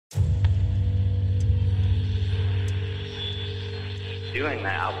doing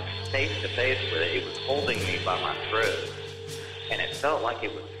that, I was face to face with it. It was holding me by my throat, and it felt like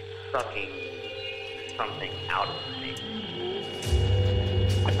it was sucking something out of me.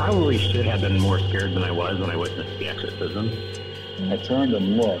 I probably should have been more scared than I was when I witnessed the exorcism. I turned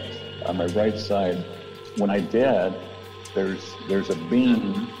and looked on my right side. When I did, there's a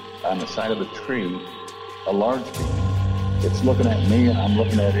beam on the side of the tree, a large beam. It's looking at me and I'm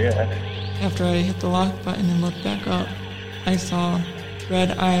looking at it. After I hit the lock button and looked back up, I saw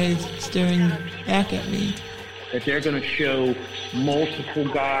red eyes staring back at me. That they're going to show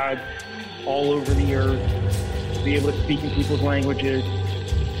multiple gods all over the earth, be able to speak in people's languages,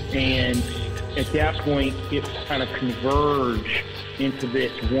 and at that point, it kind of converge into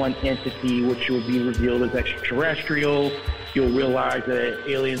this one entity, which will be revealed as extraterrestrial. You'll realize that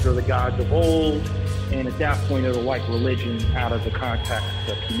aliens are the gods of old, and at that point, it'll wipe religion out of the context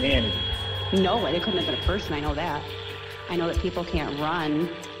of humanity. No, it couldn't have been a person, I know that. I know that people can't run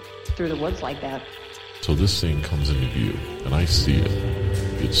through the woods like that. So this thing comes into view, and I see it.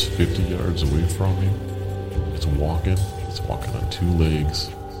 It's 50 yards away from me. It's walking on two legs.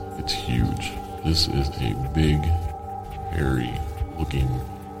 It's huge. This is a big, hairy-looking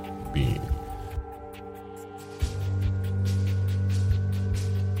being.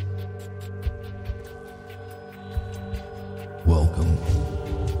 Welcome.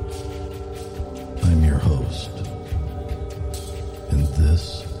 I'm your host, and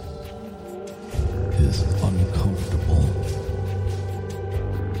this is Uncomfortable.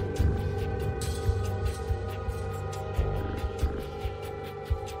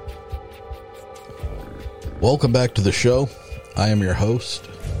 Welcome back to the show. I am your host,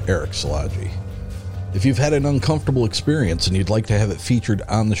 Eric Szilagyi. If you've had an uncomfortable experience and you'd like to have it featured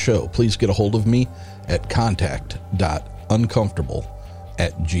on the show, please get a hold of me at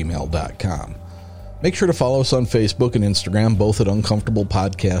contact.uncomfortable@gmail.com. Make sure to follow us on Facebook and Instagram, both at Uncomfortable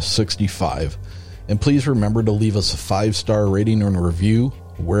Podcast 65. And please remember to leave us a 5-star rating and a review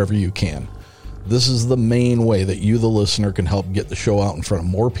wherever you can. This is the main way that you, the listener, can help get the show out in front of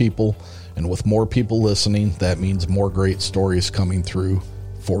more people. And with more people listening, that means more great stories coming through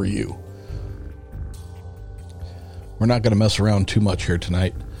for you. We're not going to mess around too much here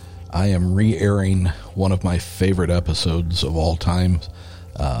tonight. I am re-airing one of my favorite episodes of all time.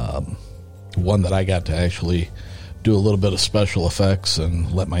 One that I got to actually do a little bit of special effects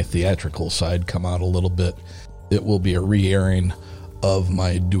and let my theatrical side come out a little bit. It will be a re-airing of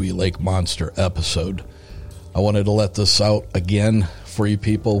my Dewey Lake Monster episode. I wanted to let this out again for you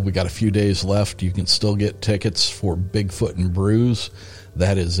people. We got a few days left. You can still get tickets for Bigfoot and Brews.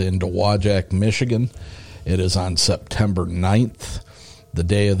 That is in Dowagiac, Michigan. It is on September 9th, the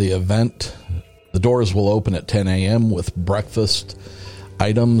day of the event. The doors will open at 10 a.m. with breakfast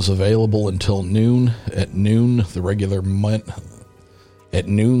items available until noon. At noon, the regular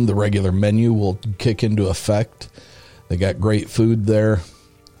menu will kick into effect. They got great food there.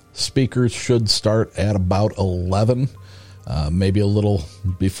 Speakers should start at about 11, maybe a little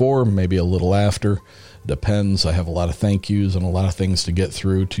before, maybe a little after. Depends. I have a lot of thank yous and a lot of things to get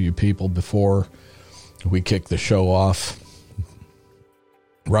through to you people before we kick the show off.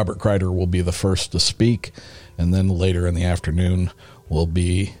 Robert Kreider will be the first to speak, and then later in the afternoon will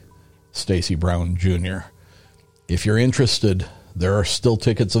be Stacy Brown Jr. If you're interested, there are still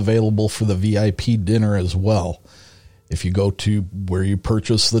tickets available for the VIP dinner as well. If you go to where you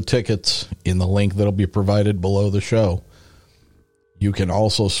purchase the tickets in the link that'll be provided below the show, you can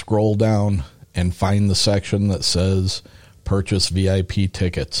also scroll down and find the section that says purchase VIP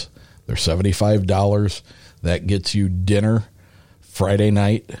tickets. They're $75. That gets you dinner Friday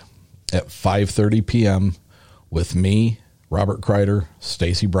night at 5:30 p.m. with me, Robert Kreider,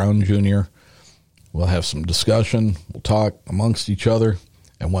 Stacy Brown Jr. We'll have some discussion. We'll talk amongst each other.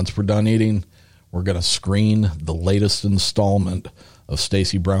 And once we're done eating, we're going to screen the latest installment of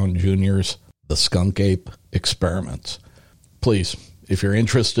Stacy Brown Jr.'s The Skunk Ape Experiments. Please, if you're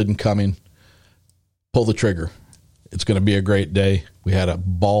interested in coming, pull the trigger. It's going to be a great day. We had a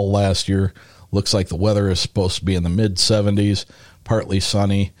ball last year. Looks like the weather is supposed to be in the mid-70s, partly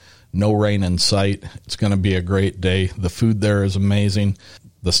sunny, no rain in sight. It's going to be a great day. The food there is amazing.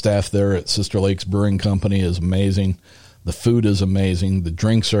 The staff there at Sister Lakes Brewing Company is amazing. The food is amazing. The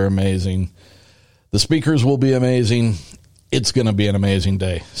drinks are amazing. The speakers will be amazing. It's going to be an amazing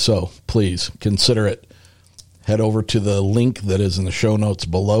day. So please consider it. Head over to the link that is in the show notes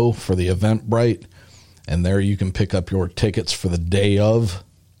below for the Eventbrite, and there you can pick up your tickets for the day of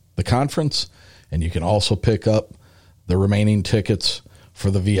the conference, and you can also pick up the remaining tickets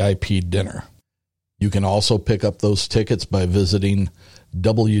for the VIP dinner. You can also pick up those tickets by visiting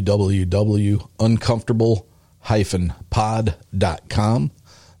www.uncomfortable uncomfortable-pod.com.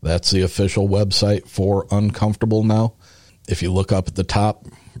 That's the official website for Uncomfortable now. If you look up at the top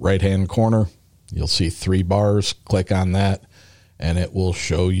right-hand corner, you'll see 3 bars. Click on that, and it will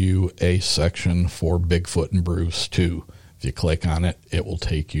show you a section for Bigfoot and Bruce too. If you click on it, it will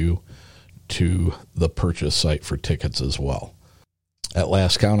take you to the purchase site for tickets as well. At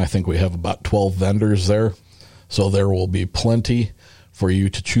last count, I think we have about 12 vendors there, so there will be plenty for you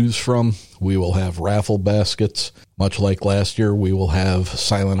to choose from. We will have raffle baskets. Much like last year, we will have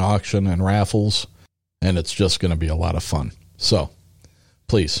silent auction and raffles, and it's just going to be a lot of fun. So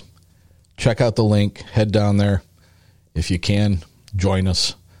please check out the link, head down there. If you can, join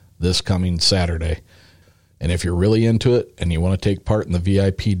us this coming Saturday. And if you're really into it and you want to take part in the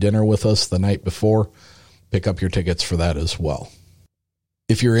VIP dinner with us the night before, pick up your tickets for that as well.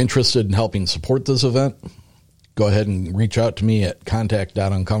 If you're interested in helping support this event, go ahead and reach out to me at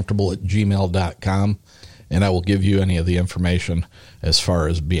contact.uncomfortable@gmail.com, and I will give you any of the information as far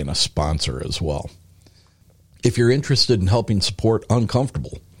as being a sponsor as well. If you're interested in helping support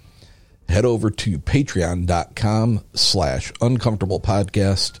Uncomfortable, head over to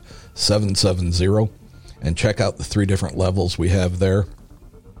patreon.com/uncomfortablepodcast770 and check out the 3 different levels we have there.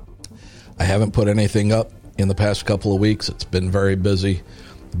 I haven't put anything up in the past couple of weeks. It's been very busy,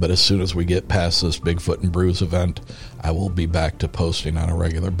 but as soon as we get past this Bigfoot and Bruce event, I will be back to posting on a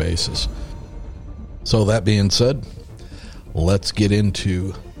regular basis. So that being said, let's get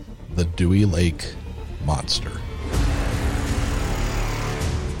into the Dewey Lake Monster.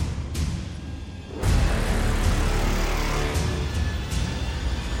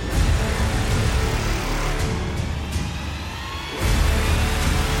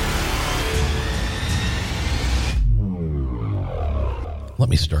 Let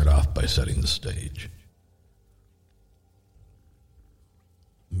me start off by setting the stage.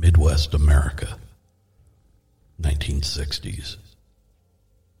 Midwest America, 1960s.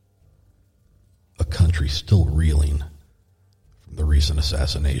 A country still reeling from the recent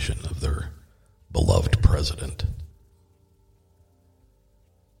assassination of their beloved president.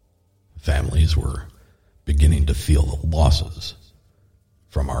 Families were beginning to feel the losses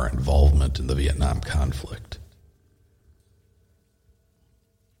from our involvement in the Vietnam conflict.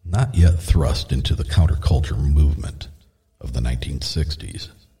 Not yet thrust into the counterculture movement of the 1960s,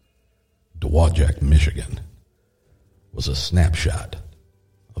 Dewey, Michigan, was a snapshot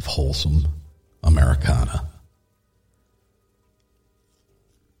of wholesome Americana.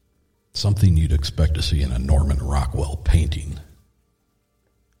 Something you'd expect to see in a Norman Rockwell painting.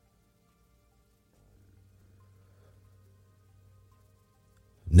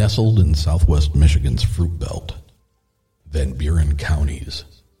 Nestled in southwest Michigan's Fruit Belt, Van Buren County's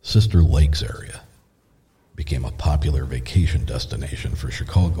Sister Lakes area became a popular vacation destination for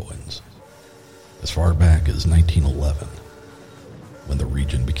Chicagoans as far back as 1911, when the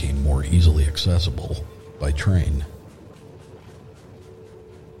region became more easily accessible by train.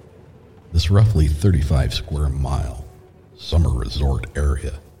 This roughly 35 square mile summer resort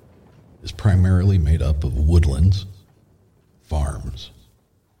area is primarily made up of woodlands, farms,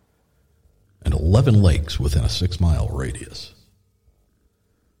 and 11 lakes within a 6-mile radius.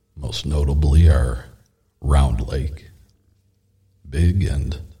 Most notably are Round Lake, Big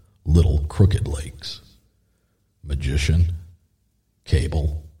and Little Crooked Lakes, Magician,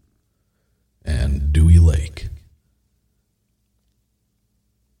 Cable, and Dewey Lake.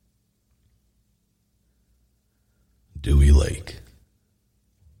 Dewey Lake.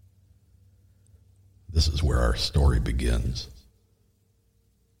 This is where our story begins.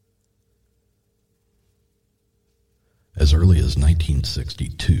 As early as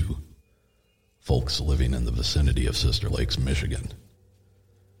 1962, folks living in the vicinity of Sister Lakes, Michigan,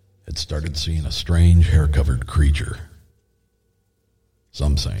 had started seeing a strange hair-covered creature,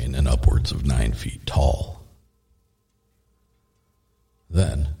 some saying in upwards of 9 feet tall.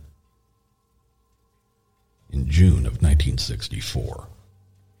 Then, in June of 1964,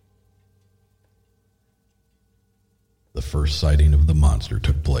 the first sighting of the monster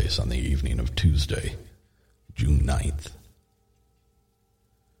took place on the evening of Tuesday, June 9th.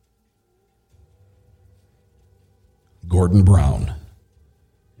 Gordon Brown,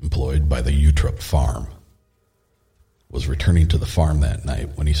 employed by the Utrup farm, was returning to the farm that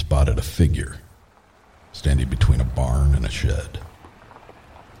night when he spotted a figure standing between a barn and a shed.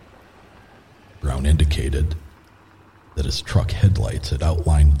 Brown indicated that his truck headlights had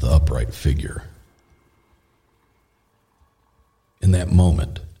outlined the upright figure. In that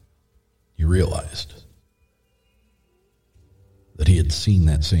moment, he realized that he had seen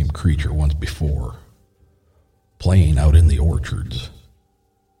that same creature once before, playing out in the orchards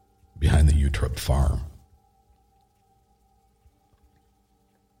behind the Utrup farm.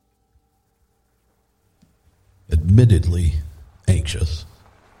 Admittedly anxious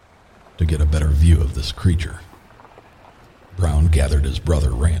to get a better view of this creature, Brown gathered his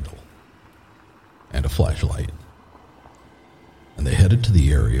brother Randall and a flashlight, and they headed to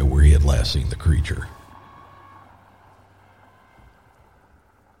the area where he had last seen the creature.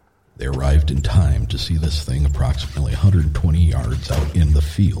 They arrived in time to see this thing approximately 120 yards out in the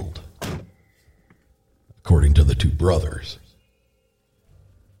field. According to the two brothers,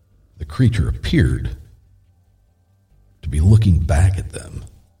 the creature appeared to be looking back at them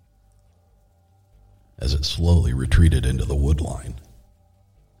as it slowly retreated into the wood line.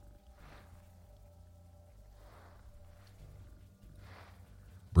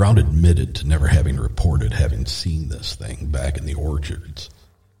 Brown admitted to never having reported having seen this thing back in the orchards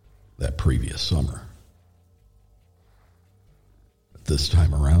that previous summer. But this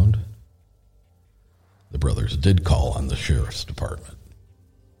time around, the brothers did call on the sheriff's department.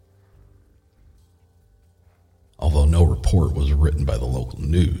 Although no report was written by the local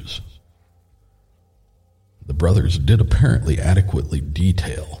news, the brothers did apparently adequately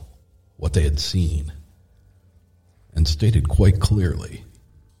detail what they had seen and stated quite clearly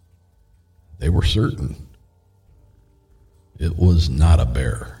they were certain it was not a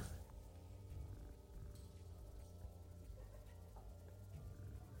bear.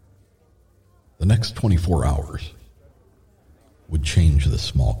 The next 24 hours would change this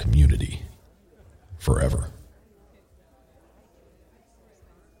small community forever.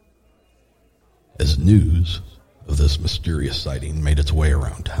 As news of this mysterious sighting made its way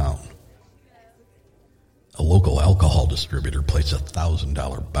around town, a local alcohol distributor placed a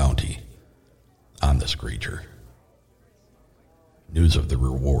 $1,000 bounty on this creature. News of the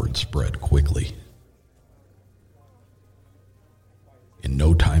reward spread quickly. In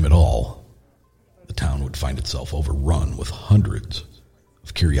no time at all, the town would find itself overrun with hundreds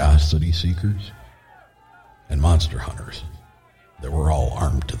of curiosity seekers and monster hunters that were all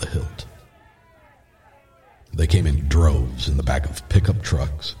armed to the hilt. They came in droves in the back of pickup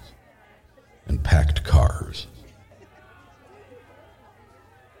trucks and packed cars.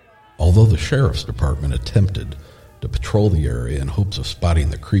 Although the sheriff's department attempted to patrol the area in hopes of spotting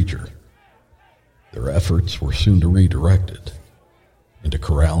the creature, their efforts were soon redirected into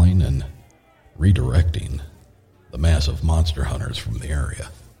corralling and redirecting the mass of monster hunters from the area.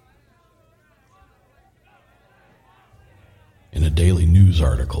 In a daily news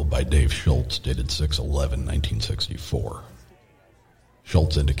article by Dave Schultz dated 6/11/1964,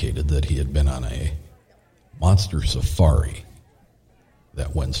 Schultz indicated that he had been on a monster safari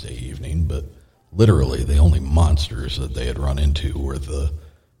that Wednesday evening, but literally the only monsters that they had run into were the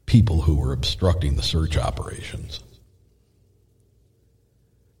people who were obstructing the search operations.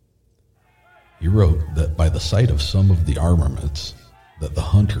 He wrote that by the sight of some of the armaments that the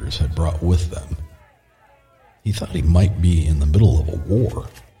hunters had brought with them, he thought he might be in the middle of a war.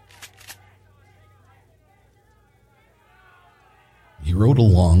 He rode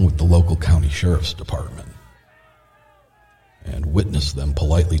along with the local county sheriff's department and witnessed them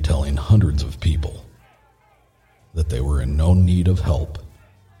politely telling hundreds of people that they were in no need of help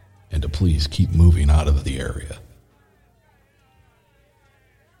and to please keep moving out of the area.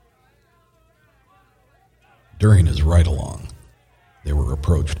 During his ride-along, they were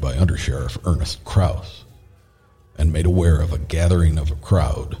approached by Undersheriff Ernest Krause and made aware of a gathering of a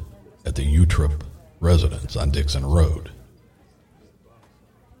crowd at the Utrip residence on Dixon Road.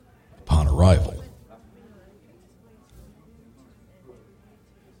 Upon arrival,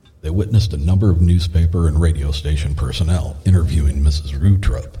 they witnessed a number of newspaper and radio station personnel interviewing Mrs.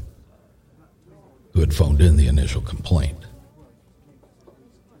 Utrip, who had phoned in the initial complaint.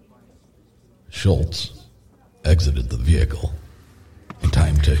 Schultz exited the vehicle in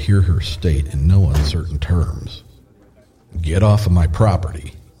time to hear her state in no uncertain terms, "Get off of my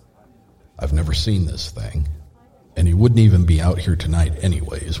property. I've never seen this thing, and he wouldn't even be out here tonight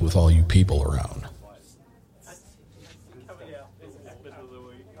anyways with all you people around."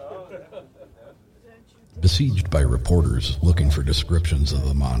 Besieged by reporters looking for descriptions of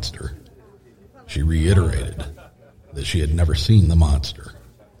the monster, she reiterated that she had never seen the monster.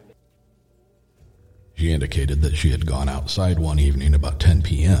 She indicated that she had gone outside one evening about 10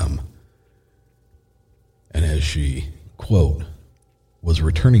 p.m., and as she, quote, was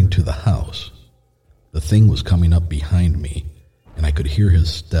returning to the house, the thing was coming up behind me, and I could hear his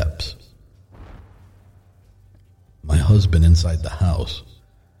steps. My husband inside the house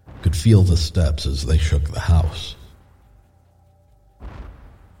could feel the steps as they shook the house.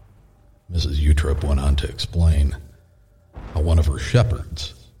 Mrs. Utrip went on to explain how one of her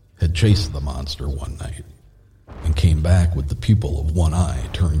shepherds had chased the monster one night and came back with the pupil of one eye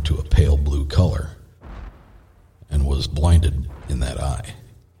turned to a pale blue color and was blinded in that eye.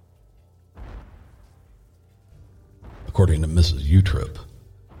 According to Mrs. Utrip,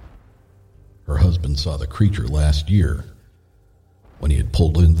 her husband saw the creature last year when he had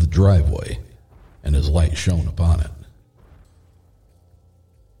pulled into the driveway and his light shone upon it.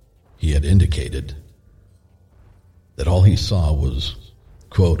 He had indicated that all he saw was,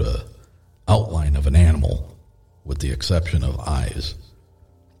 quote, a outline of an animal with the exception of eyes,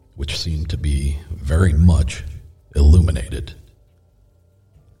 which seemed to be very much illuminated.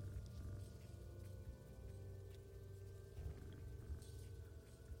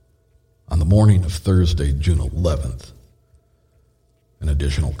 On the morning of Thursday, June 11th, an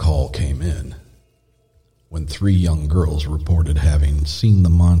additional call came in when 3 young girls reported having seen the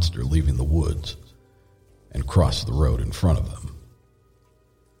monster leaving the woods and cross the road in front of them.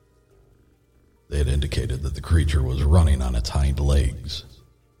 They had indicated that the creature was running on its hind legs.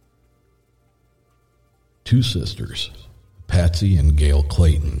 2 sisters, Patsy and Gail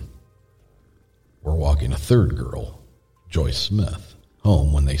Clayton, were walking a third girl, Joyce Smith,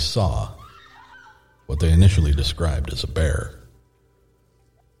 home when they saw what they initially described as a bear.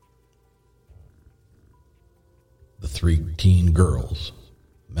 The 3 teen girls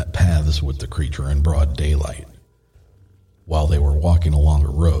met paths with the creature in broad daylight while they were walking along a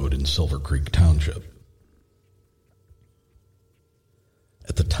road in Silver Creek Township.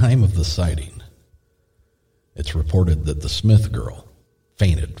 At the time of the sighting, it's reported that the Smith girl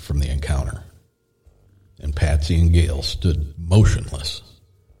fainted from the encounter, and Patsy and Gail stood motionless,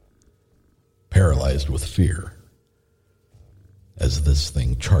 paralyzed with fear, as this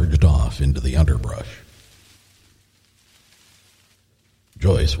thing charged off into the underbrush.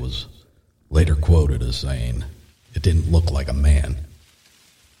 Joyce was later quoted as saying, "It didn't look like a man."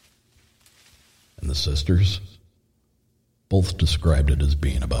 And the sisters both described it as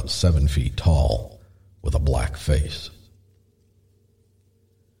being about 7 feet tall with a black face.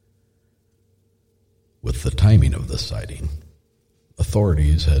 With the timing of the sighting,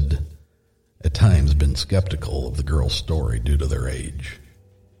 authorities had at times been skeptical of the girl's story due to their age.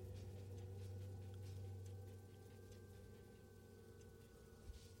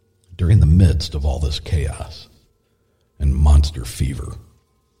 During the midst of all this chaos and monster fever,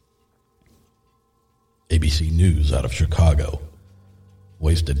 ABC News out of Chicago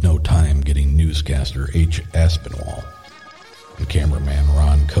wasted no time getting newscaster H. Aspinwall and cameraman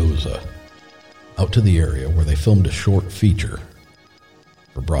Ron Koza out to the area where they filmed a short feature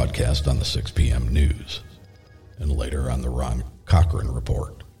for broadcast on the 6 p.m. news and later on the Ron Cochran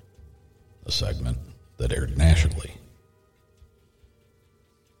Report, a segment that aired nationally.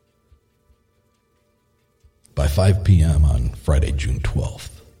 By 5 p.m. on Friday, June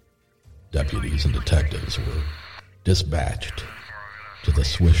 12th, deputies and detectives were dispatched to the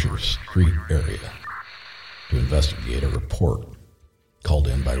Swisher Street area to investigate a report called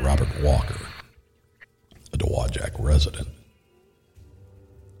in by Robert Walker, a Dowagiac resident.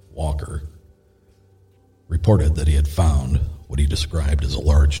 Walker reported that he had found what he described as a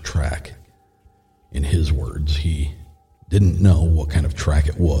large track. In his words, he didn't know what kind of track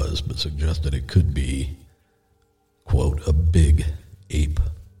it was, but suggested it could be, quote, a big ape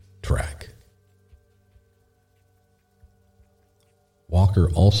track.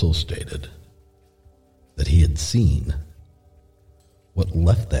 Walker also stated that he had seen what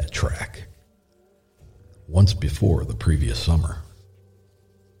left that track once before the previous summer.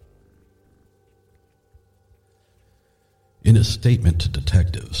 In his statement to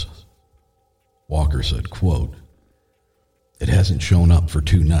detectives, Walker said, quote, "It hasn't shown up for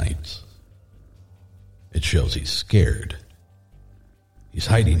 2 nights. It shows he's scared. He's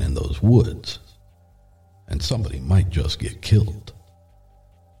hiding in those woods, and somebody might just get killed.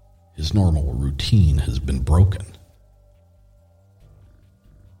 His normal routine has been broken."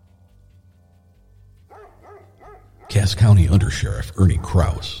 Cass County Undersheriff Ernie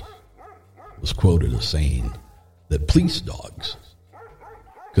Krause was quoted as saying that police dogs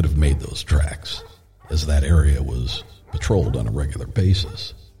could have made those tracks, as that area was patrolled on a regular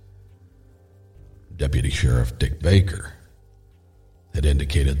basis. Deputy Sheriff Dick Baker had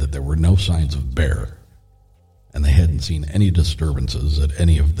indicated that there were no signs of bear, and they hadn't seen any disturbances at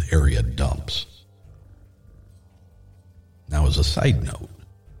any of the area dumps. Now, as a side note,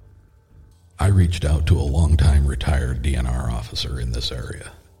 I reached out to a longtime retired DNR officer in this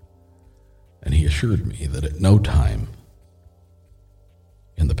area, and he assured me that at no time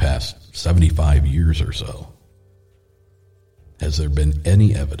in the past 75 years or so has there been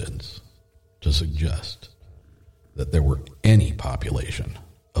any evidence to suggest that there were any population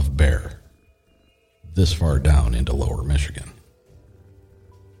of bear this far down into lower Michigan.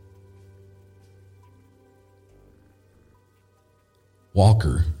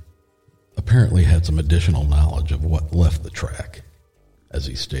 Walker apparently had some additional knowledge of what left the track. As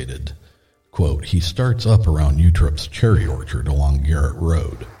he stated, quote, he starts up around Utrip's cherry orchard along Garrett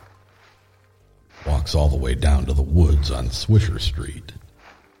Road, walks all the way down to the woods on Swisher Street,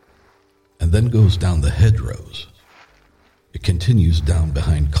 and then goes down the hedgerows. It continues down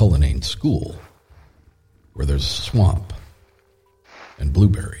behind Cullinane School, where there's a swamp and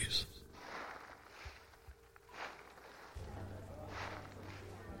blueberries.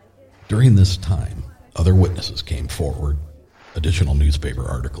 During this time, other witnesses came forward, additional newspaper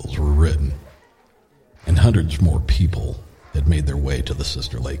articles were written, and hundreds more people had made their way to the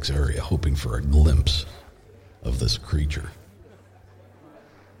Sister Lakes area hoping for a glimpse of this creature.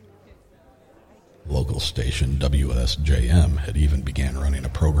 Local station WSJM had even began running a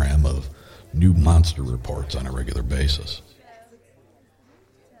program of new monster reports on a regular basis.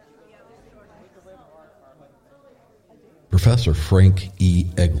 Professor Frank E.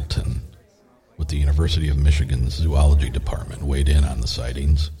 Eggleton with the University of Michigan's Zoology Department weighed in on the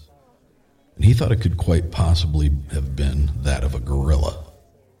sightings, and he thought it could quite possibly have been that of a gorilla.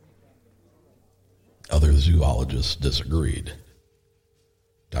 Other zoologists disagreed.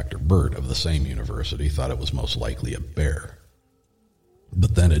 Dr. Burt of the same university thought it was most likely a bear,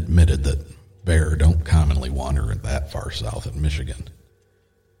 but then admitted that bear don't commonly wander that far south in Michigan,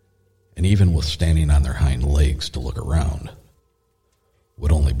 and even with standing on their hind legs to look around,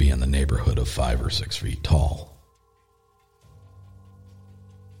 would only be in the neighborhood of 5 or 6 feet tall.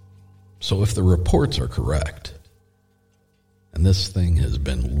 So if the reports are correct, and this thing has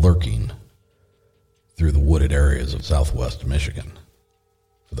been lurking through the wooded areas of southwest Michigan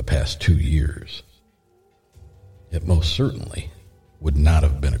for the past 2 years, it most certainly would not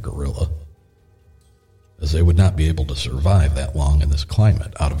have been a gorilla, as they would not be able to survive that long in this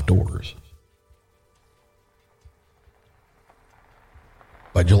climate out of doors.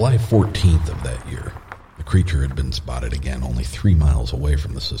 By July 14th of that year, the creature had been spotted again only 3 miles away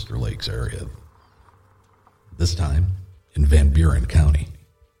from the Sister Lakes area, this time in Van Buren County.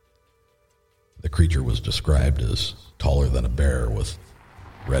 The creature was described as taller than a bear with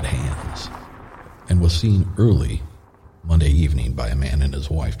red hands, and was seen early Monday evening by a man and his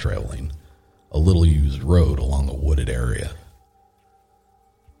wife traveling a little-used road along a wooded area.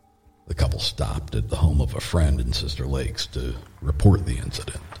 The couple stopped at the home of a friend in Sister Lakes to report the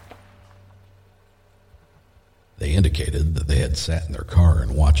incident. They indicated that they had sat in their car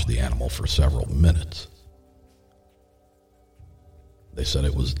and watched the animal for several minutes. They said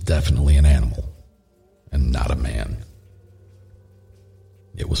it was definitely an animal and not a man.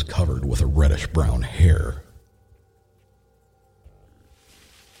 It was covered with a reddish-brown hair.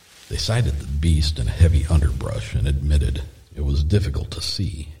 They sighted the beast in heavy underbrush and admitted it was difficult to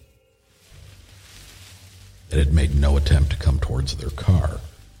see. It had made no attempt to come towards their car,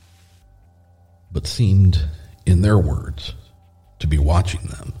 but seemed, in their words, to be watching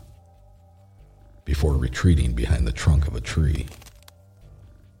them before retreating behind the trunk of a tree.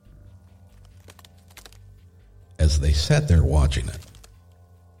 As they sat there watching it,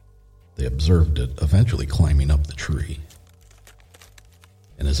 they observed it eventually climbing up the tree.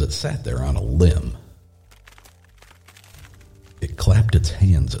 And as it sat there on a limb, it clapped its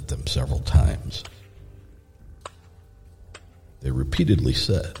hands at them several times. They repeatedly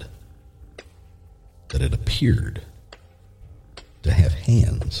said that it appeared to have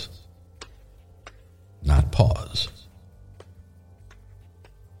hands, not paws.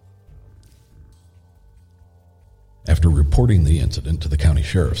 After reporting the incident to the county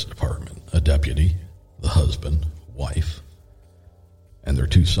sheriff's department, a deputy, the husband, wife, and their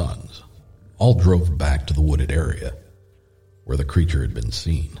 2 sons all drove back to the wooded area where the creature had been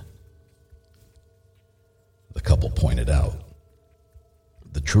seen. The couple pointed out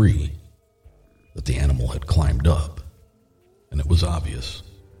the tree that the animal had climbed up, and it was obvious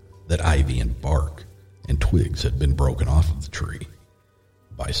that ivy and bark and twigs had been broken off of the tree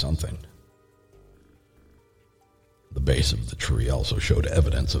by something. The base of the tree also showed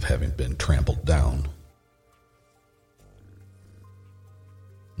evidence of having been trampled down.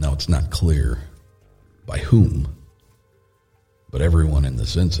 Now, it's not clear by whom, but everyone in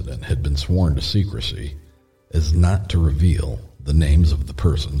this incident had been sworn to secrecy as not to reveal the names of the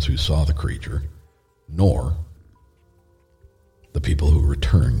persons who saw the creature, nor the people who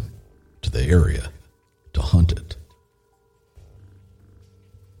returned to the area to hunt it.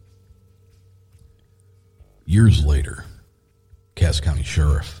 Years later, Cass County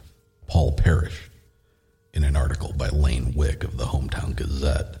Sheriff Paul Parrish, in an article by Lane Wick of the Hometown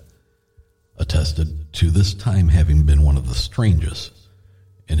Gazette, attested to this time having been one of the strangest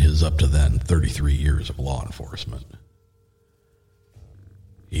in his up to then 33 years of law enforcement.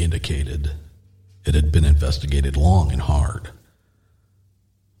 He indicated it had been investigated long and hard,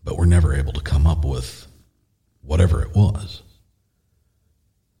 but were never able to come up with whatever it was.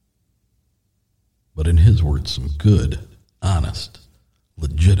 But in his words, some good, honest,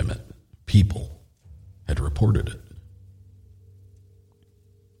 legitimate people had reported it.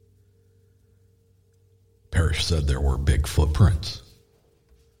 Parrish said there were big footprints,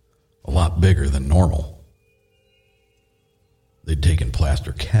 a lot bigger than normal. They'd taken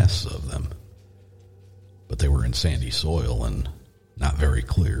plaster casts of them, but they were in sandy soil and not very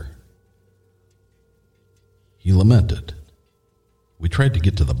clear. He lamented, "We tried to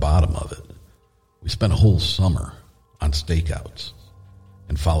get to the bottom of it. We spent a whole summer on stakeouts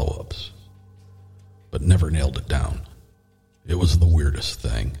and follow-ups, but never nailed it down. It was the weirdest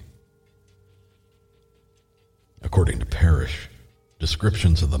thing." According to Parrish,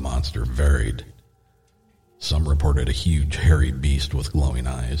 descriptions of the monster varied. Some reported a huge hairy beast with glowing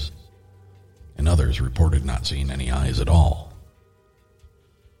eyes, and others reported not seeing any eyes at all,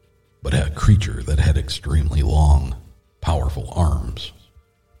 but a creature that had extremely long, powerful arms.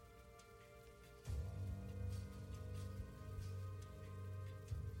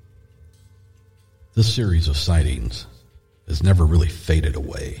 This series of sightings has never really faded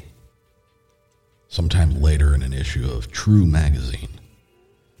away. Sometime later in an issue of True magazine,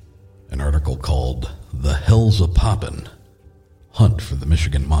 an article called "The Hell's A-Poppin': Hunt for the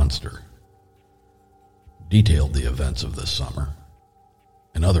Michigan Monster" detailed the events of this summer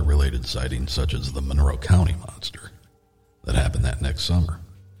and other related sightings such as the Monroe County Monster that happened that next summer.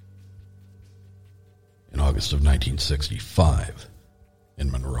 In August of 1965,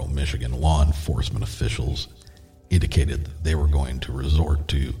 in Monroe, Michigan, law enforcement officials indicated that they were going to resort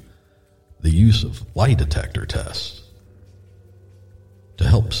to the use of lie detector tests to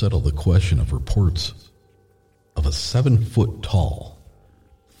help settle the question of reports of a 7-foot-tall,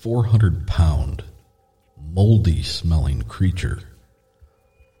 400-pound, moldy-smelling creature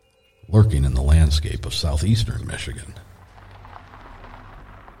lurking in the landscape of southeastern Michigan.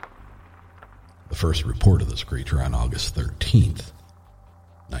 The first report of this creature on August 13th,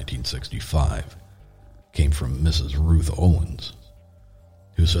 1965, came from Mrs. Ruth Owens,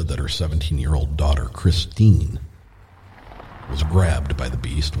 who said that her 17-year-old daughter, Christine, was grabbed by the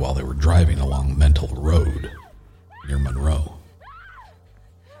beast while they were driving along Mental Road near Monroe.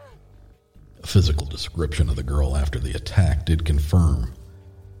 A physical description of the girl after the attack did confirm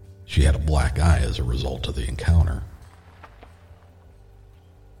she had a black eye as a result of the encounter.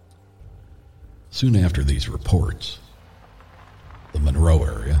 Soon after these reports, the Monroe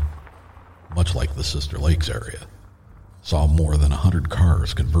area, much like the Sister Lakes area, saw more than 100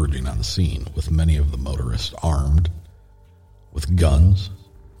 cars converging on the scene, with many of the motorists armed with guns,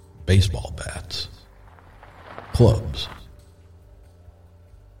 baseball bats, clubs.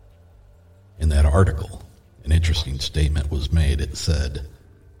 In that article, an interesting statement was made. It said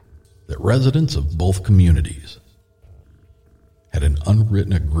that residents of both communities had an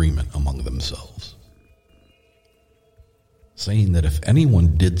unwritten agreement among themselves, saying that if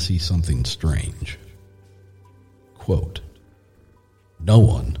anyone did see something strange, quote, no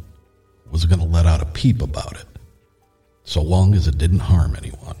one was going to let out a peep about it, so long as it didn't harm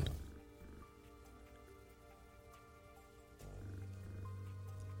anyone.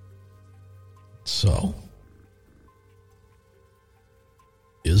 So,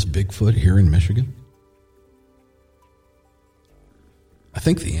 is Bigfoot here in Michigan? I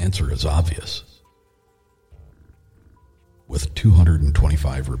think the answer is obvious. With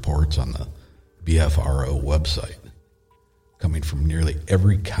 225 reports on the BFRO website, coming from nearly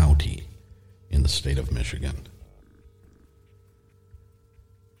every county in the state of Michigan.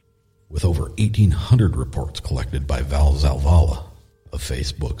 With over 1,800 reports collected by Val Zalvala of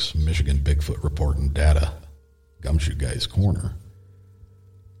Facebook's Michigan Bigfoot Report and Data, Gumshoe Guy's Corner,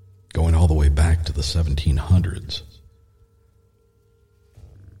 going all the way back to the 1700s.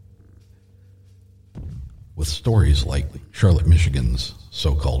 With stories like Charlotte, Michigan's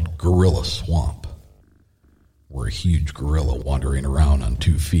so-called gorilla swamp, where a huge gorilla wandering around on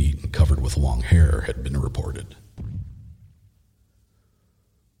 2 feet and covered with long hair had been reported.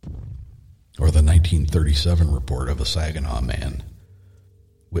 Or the 1937 report of a Saginaw man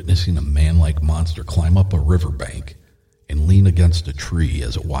witnessing a man-like monster climb up a riverbank and lean against a tree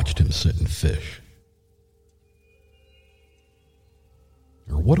as it watched him sit and fish.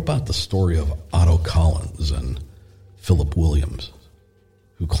 Or what about the story of Otto Collins and Philip Williams,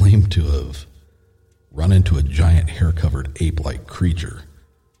 who claimed to have run into a giant hair-covered ape-like creature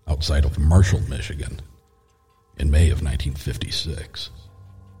outside of Marshall, Michigan in May of 1956.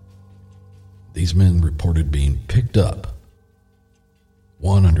 These men reported being picked up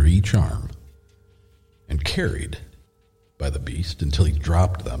one under each arm, and carried by the beast until he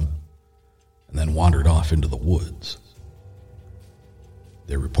dropped them and then wandered off into the woods.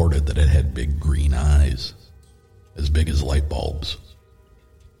 They reported that it had big green eyes, as big as light bulbs,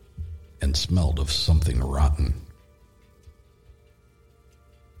 and smelled of something rotten.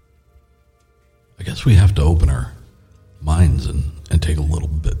 I guess we have to open our minds and take a little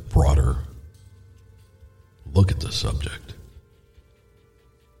bit broader look at this subject.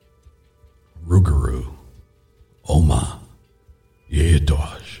 Rougarou, Oma,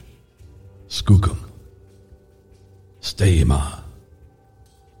 Yeetosh, Skookum, Steima,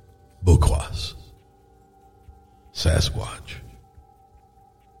 Bukwas, Sasquatch.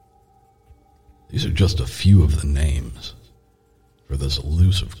 These are just a few of the names for this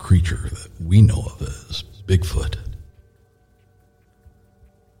elusive creature that we know of as Bigfoot.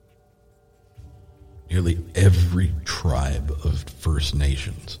 Nearly every tribe of First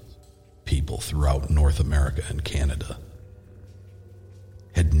Nations people throughout North America and Canada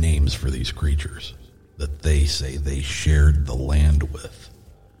had names for these creatures that they say they shared the land with.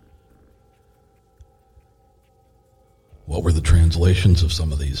 What were the translations of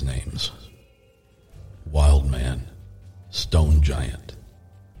some of these names? Wild Man, Stone Giant,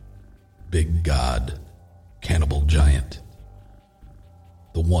 Big God, Cannibal Giant,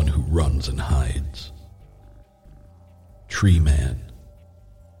 the one who runs and hides, Tree Man,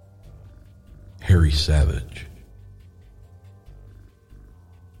 Hairy Savage.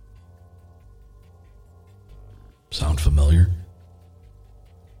 Sound familiar?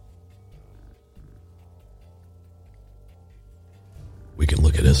 We can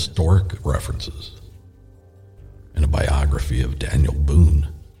look at historic references in a biography of Daniel Boone,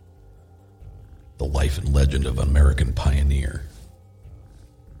 the life and legend of an American pioneer.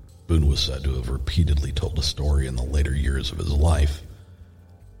 Boone was said to have repeatedly told a story in the later years of his life.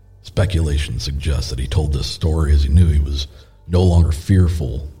 Speculation suggests that he told this story as he knew he was no longer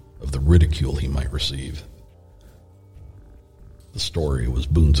fearful of the ridicule he might receive. The story was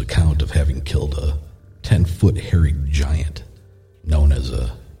Boone's account of having killed a 10-foot hairy giant known as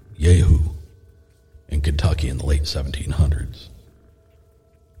a Yehu in Kentucky in the late 1700s.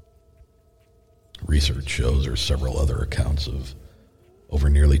 Research shows there are several other accounts of over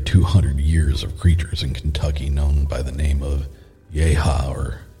nearly 200 years of creatures in Kentucky known by the name of Yeha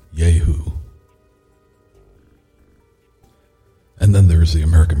or Yehu. And then there's the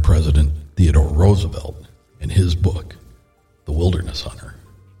American President Theodore Roosevelt in his book, The Wilderness Hunter,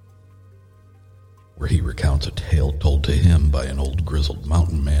 where he recounts a tale told to him by an old grizzled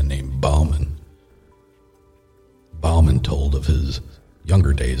mountain man named Bauman. Bauman told of his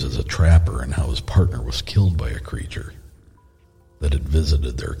younger days as a trapper and how his partner was killed by a creature that had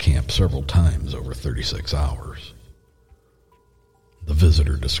visited their camp several times over 36 hours. The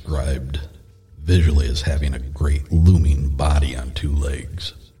visitor described visually as having a great looming body on two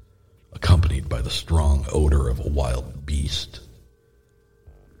legs, accompanied by the strong odor of a wild beast.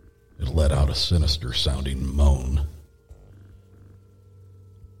 It let out a sinister-sounding moan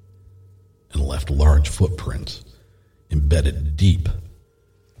and left large footprints embedded deep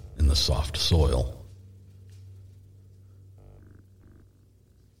in the soft soil.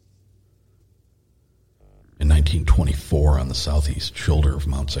 In 1924, on the southeast shoulder of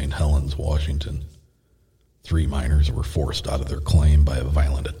Mount St. Helens, Washington, 3 miners were forced out of their claim by a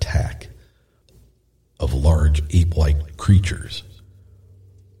violent attack of large ape-like creatures.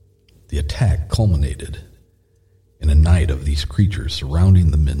 The attack culminated in a night of these creatures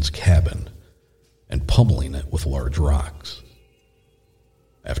surrounding the men's cabin and pummeling it with large rocks.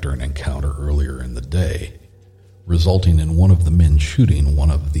 After an encounter earlier in the day, resulting in one of the men shooting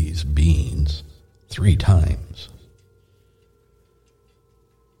one of these beings 3 times.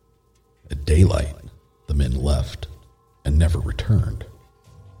 At daylight, the men left and never returned.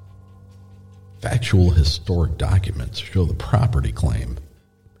 Factual historic documents show the property claim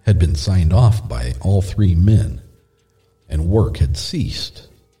had been signed off by all 3 men, and work had ceased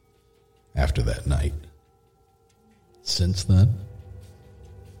after that night. Since then,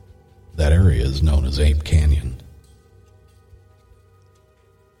 that area is known as Ape Canyon.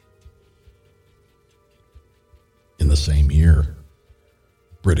 In the same year,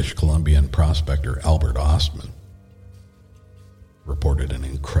 British Columbian prospector Albert Ostman reported an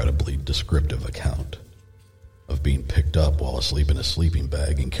incredibly descriptive account of being picked up while asleep in a sleeping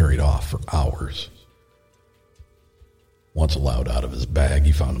bag and carried off for hours. Once allowed out of his bag,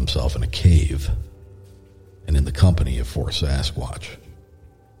 he found himself in a cave and in the company of 4 Sasquatch,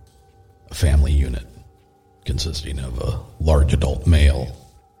 a family unit consisting of a large adult male,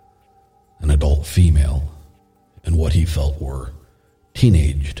 an adult female, and what he felt were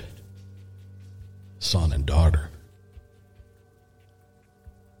teenaged son and daughter.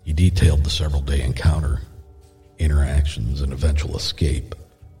 He detailed the several-day encounter, interactions, and eventual escape,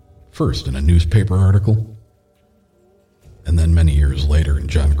 first in a newspaper article, and then many years later in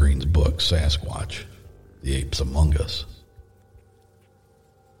John Green's book, Sasquatch, The Apes Among Us.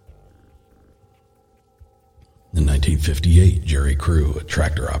 In 1958, Jerry Crew, a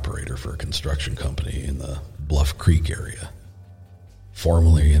tractor operator for a construction company in the Bluff Creek area,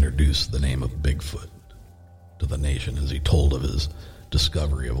 formally introduced the name of Bigfoot to the nation as he told of his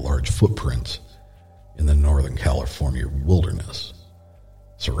discovery of large footprints in the Northern California wilderness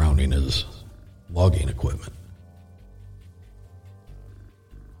surrounding his logging equipment.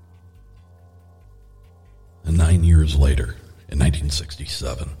 And 9 years later, in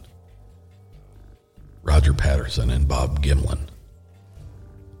 1967, Roger Patterson and Bob Gimlin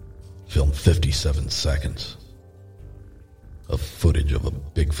filmed 57 seconds of footage of a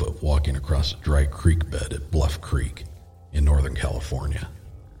Bigfoot walking across a dry creek bed at Bluff Creek in Northern California.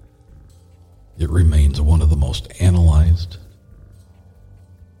 It remains one of the most analyzed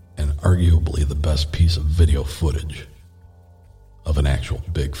and arguably the best piece of video footage of an actual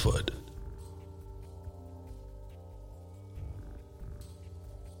Bigfoot.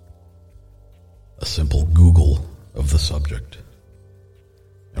 A simple Google of the subject,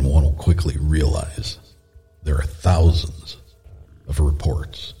 and one will quickly realize there are thousands of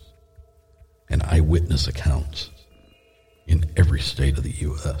reports and eyewitness accounts in every state of the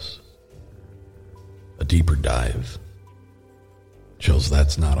U.S. A deeper dive shows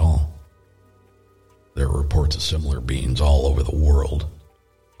that's not all. There are reports of similar beings all over the world,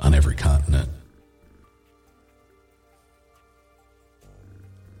 on every continent.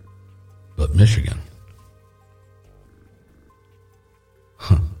 But Michigan,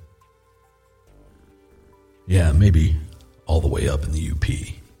 yeah, maybe all the way up in the UP.